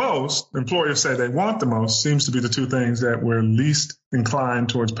need the most, employers say they want the most, seems to be the two things that we're least inclined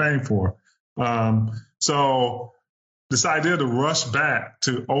towards paying for. So this idea to rush back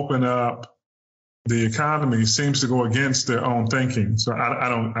to open up the economy seems to go against their own thinking. So I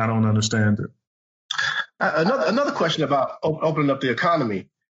don't understand it. Another question about opening up the economy.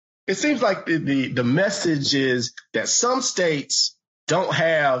 It seems like the message is that some states don't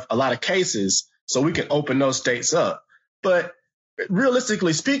have a lot of cases, so we can open those states up. But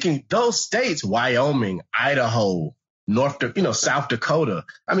realistically speaking, those states, Wyoming, Idaho, South Dakota,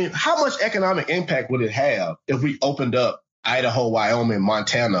 I mean, how much economic impact would it have if we opened up Idaho, Wyoming,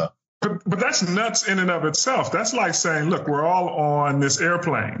 Montana? But that's nuts in and of itself. That's like saying, look, we're all on this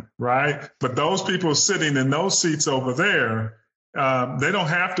airplane, right? But those people sitting in those seats over there, they don't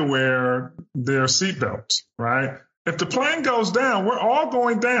have to wear their seatbelts, right? If the plane goes down, we're all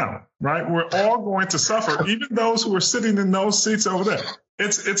going down, right? We're all going to suffer, even those who are sitting in those seats over there.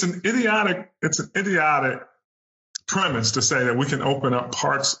 It's an idiotic premise to say that we can open up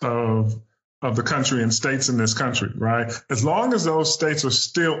parts of the country and states in this country, right? As long as those states are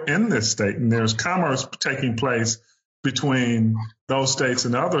still in this state and there's commerce taking place between those states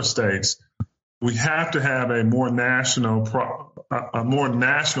and other states, we have to have a more national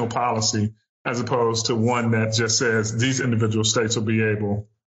policy as opposed to one that just says these individual states will be able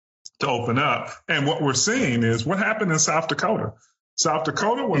to open up. And what we're seeing is what happened in South Dakota. South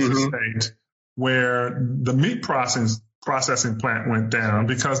Dakota was a state where the meat processing plant went down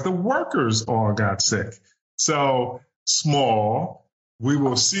because the workers all got sick. So small, we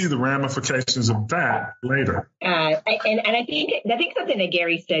will see the ramifications of that later. And I think something that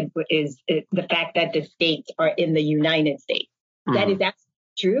Gary said is the fact that the states are in the United States. That is absolutely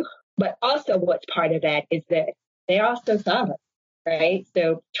true. But also what's part of that is that they're also sovereign, right?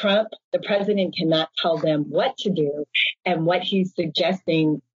 So Trump, the president, cannot tell them what to do, and what he's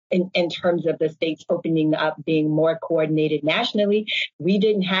suggesting in terms of the states opening up, being more coordinated nationally, we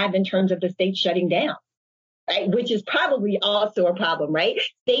didn't have in terms of the states shutting down, right? Which is probably also a problem, right?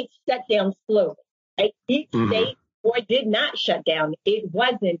 States shut down slowly, right? Each state did not shut down. It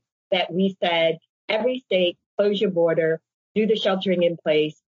wasn't that we said every state close your border, do the sheltering in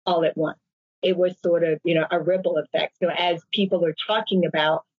place all at once. It was sort of, a ripple effect. So as people are talking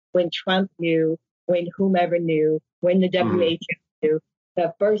about when Trump knew, when whomever knew, when the WHO knew,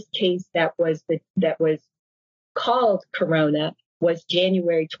 the first case that was called Corona was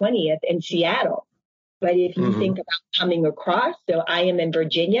January 20th in Seattle. But if you think about coming across, so I am in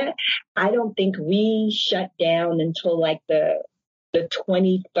Virginia, I don't think we shut down until like the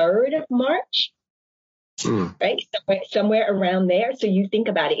 23rd of March, right? Somewhere around there. So you think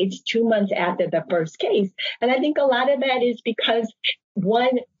about it, it's 2 months after the first case. And I think a lot of that is because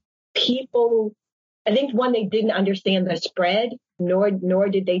they didn't understand the spread, nor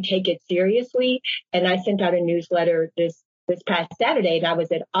did they take it seriously. And I sent out a newsletter this past Saturday, and I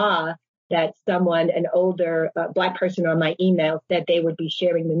was at awe that an older Black person on my email said they would be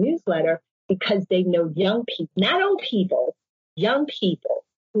sharing the newsletter because they know young people, not old people, young people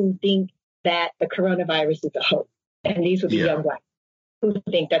who think that the coronavirus is a hoax. And these would be young Black who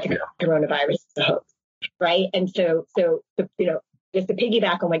think that the coronavirus is a hoax, right? And so just to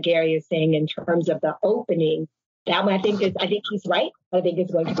piggyback on what Gary is saying in terms of the opening, that one I think he's right. I think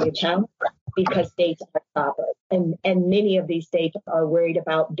it's going to be a challenge because states are sovereign, and many of these states are worried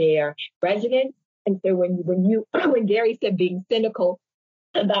about their residents. And so when Gary said being cynical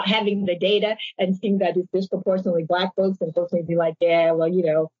about having the data and seeing that it's disproportionately Black folks, and folks may be like, yeah,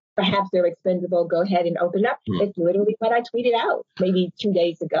 well, perhaps they're expendable, go ahead and open up. It's literally what I tweeted out maybe 2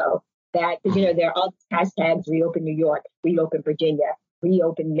 days ago. That, there are all these hashtags, reopen New York, reopen Virginia,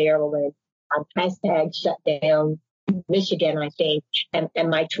 reopen Maryland, hashtag shut down Michigan, I think. And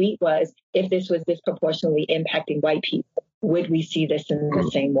my tweet was, if this was disproportionately impacting white people, would we see this in the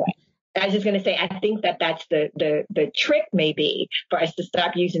same way? I was just going to say, I think that's the trick maybe for us to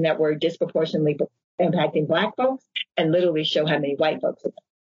stop using that word disproportionately impacting Black folks and literally show how many white folks are.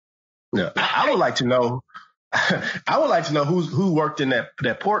 Yeah, I would like to know. I would like to know who worked in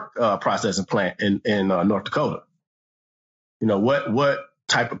that pork processing plant in North Dakota. What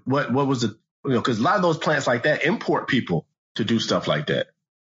was the, because a lot of those plants like that import people to do stuff like that,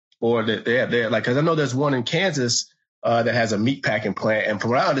 or that they're like, because I know there's one in Kansas that has a meat packing plant, and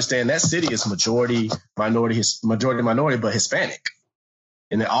from what I understand, that city is majority minority, but Hispanic,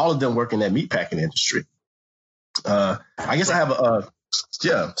 and all of them work in that meat packing industry. I guess I have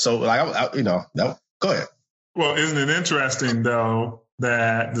so like go ahead. Well, isn't it interesting, though,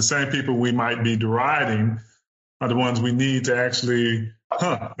 that the same people we might be deriding are the ones we need to actually,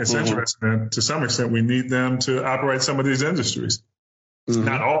 it's interesting. To some extent, we need them to operate some of these industries.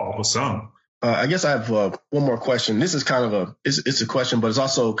 Not all, but some. I guess I have one more question. This is kind of it's a question, but it's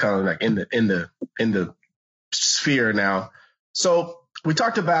also kind of like in the sphere now. So we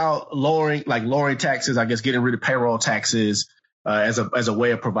talked about lowering taxes, I guess getting rid of payroll taxes as a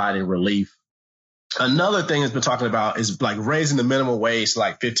way of providing relief. Another thing that's been talking about is like raising the minimum wage to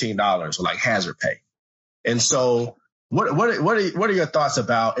like $15 or like hazard pay. And so what are your thoughts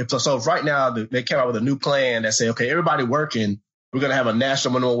about if right now they came out with a new plan that say, okay, everybody working, we're going to have a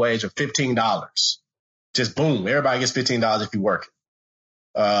national minimum wage of $15. Just boom, everybody gets $15 if you work.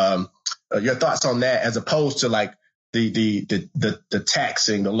 Your thoughts on that as opposed to like the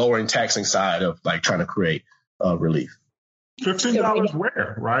taxing, the lowering taxing side of like trying to create relief. $15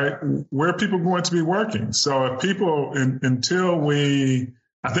 where, right? Where are people going to be working? So if people, I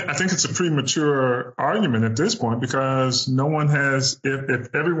think it's a premature argument at this point because no one has,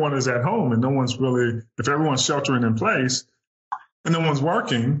 if everyone is at home and if everyone's sheltering in place and no one's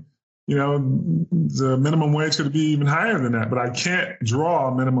working, the minimum wage could be even higher than that. But I can't draw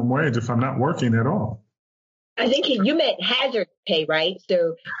a minimum wage if I'm not working at all. I think you meant hazard pay, right?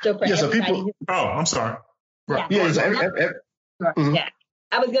 So for everybody. I'm sorry. Right. Yeah.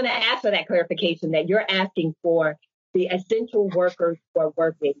 I was going to ask for that clarification that you're asking for the essential workers who are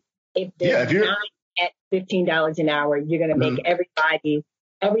working. If they're not at $15 an hour, you're going to make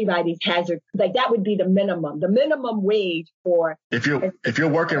everybody's hazard. Like that would be the minimum wage for. If you're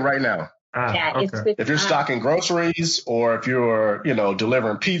working right now. Okay. If you're stocking groceries or if you're,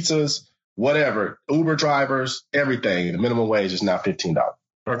 delivering pizzas, whatever, Uber drivers, everything, the minimum wage is now $15.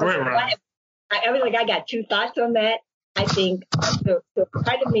 Go ahead, Ryan. I got two thoughts on that. I think so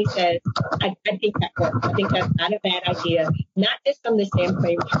part of me says I think that works. I think that's not a bad idea, not just from the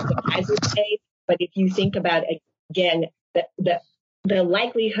standpoint of hazard pay, but if you think about again the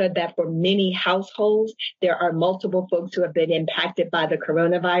likelihood that for many households there are multiple folks who have been impacted by the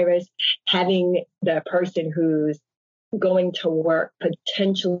coronavirus, having the person who's going to work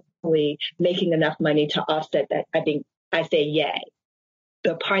potentially making enough money to offset that, I think I say yay.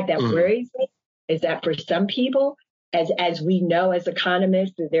 The part that worries me is that for some people, as we know as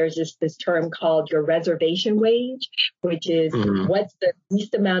economists, there's this term called your reservation wage, which is what's the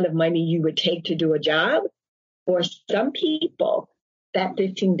least amount of money you would take to do a job. For some people, that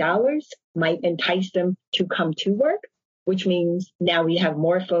 $15 might entice them to come to work, which means now we have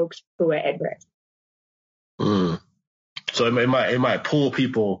more folks who are at risk. So it might pull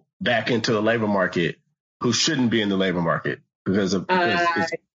people back into the labor market who shouldn't be in the labor market because of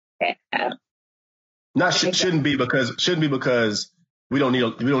shouldn't be because we don't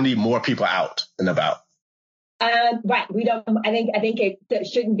need more people out and about. Right. We don't. I think it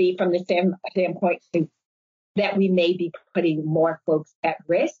shouldn't be from the standpoint that we may be putting more folks at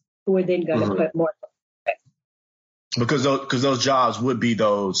risk who are then going to put more folks at risk. Because those jobs would be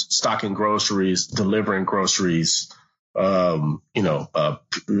those stocking groceries, delivering groceries, cooking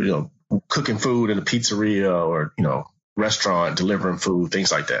food in a pizzeria or, restaurant, delivering food, things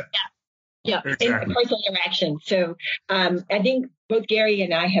like that. Yeah, exactly. Personal interaction. So I think both Gary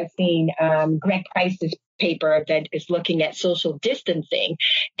and I have seen Greg Price's paper that is looking at social distancing.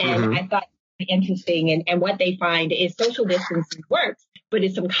 And I thought it was interesting. And what they find is social distancing works, but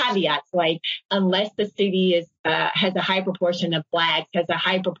it's some caveats, like unless the city has a high proportion of Blacks, has a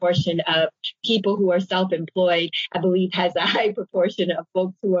high proportion of people who are self-employed, I believe has a high proportion of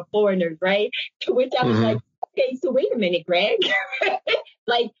folks who are foreigners, right? To which I was like, okay, so wait a minute, Greg.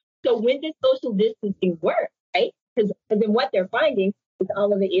 So when does social distancing work, right? Because then what they're finding is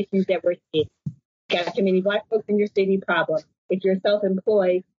all of the issues that we're seeing. Got too many Black folks in your city, problem. If you're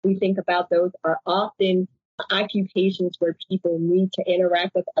self-employed, we think about those are often occupations where people need to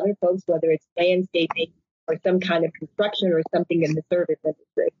interact with other folks, whether it's landscaping or some kind of construction or something in the service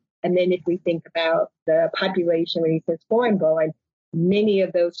industry. And then if we think about the population, when he says foreign born, many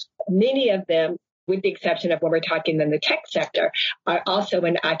of them, with the exception of when we're talking in the tech sector, are also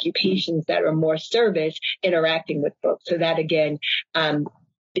in occupations that are more service interacting with folks. So that again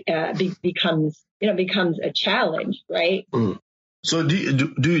becomes a challenge, right? So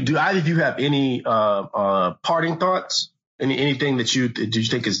do either of you have any parting thoughts? Anything that you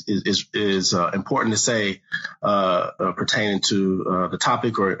think is important to say pertaining to the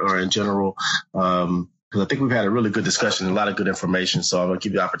topic or in general? Because I think we've had a really good discussion and a lot of good information. So I'm going to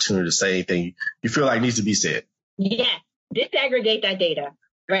give you the opportunity to say anything you feel like needs to be said. Yes, disaggregate that data,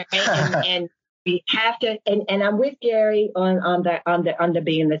 right? and we have to. And I'm with Gary on the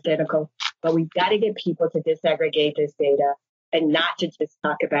being the cynical, but we've got to get people to disaggregate this data and not to just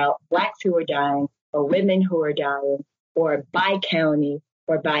talk about Blacks who are dying or women who are dying or by county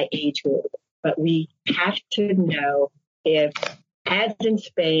or by age group. But we have to know if, as in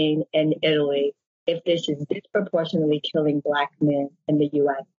Spain and Italy, if this is disproportionately killing Black men in the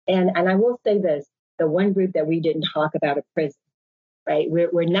U.S. And I will say this, the one group that we didn't talk about is prison, right?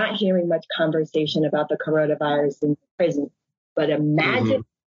 We're not hearing much conversation about the coronavirus in prison, but imagine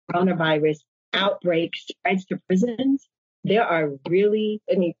coronavirus outbreak spreads to prisons. There are really,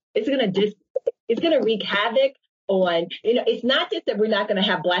 it's going to wreak havoc on, it's not just that we're not going to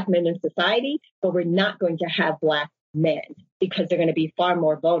have Black men in society, but we're not going to have Black men because they're going to be far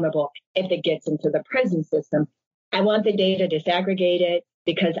more vulnerable if it gets into the prison system. I want the data disaggregated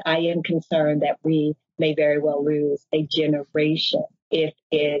because I am concerned that we may very well lose a generation if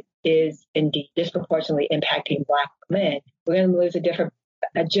it is indeed disproportionately impacting Black men. We're going to lose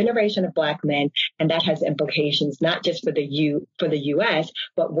a generation of Black men, and that has implications not just for the U.S.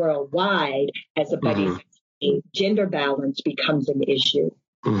 but worldwide as gender balance becomes an issue.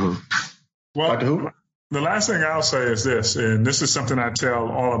 Well, the last thing I'll say is this, and this is something I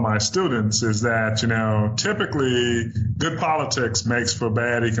tell all of my students, is that, typically good politics makes for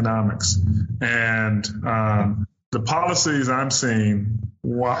bad economics. And the policies I'm seeing,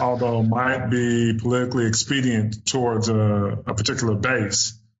 although might be politically expedient towards a particular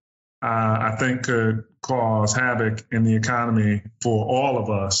base, I think could cause havoc in the economy for all of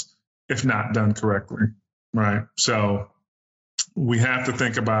us if not done correctly, right? So we have to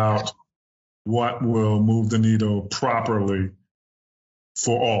think about what will move the needle properly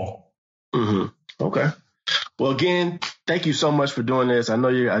for all. Okay. Well, again, thank you so much for doing this. I know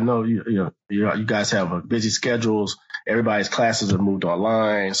you guys have busy schedules. Everybody's classes have moved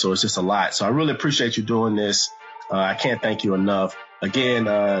online, so it's just a lot. So I really appreciate you doing this. I can't thank you enough. Again,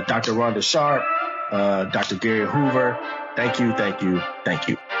 Dr. Rhonda Sharp, Dr. Gary Hoover, thank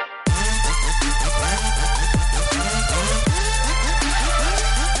you.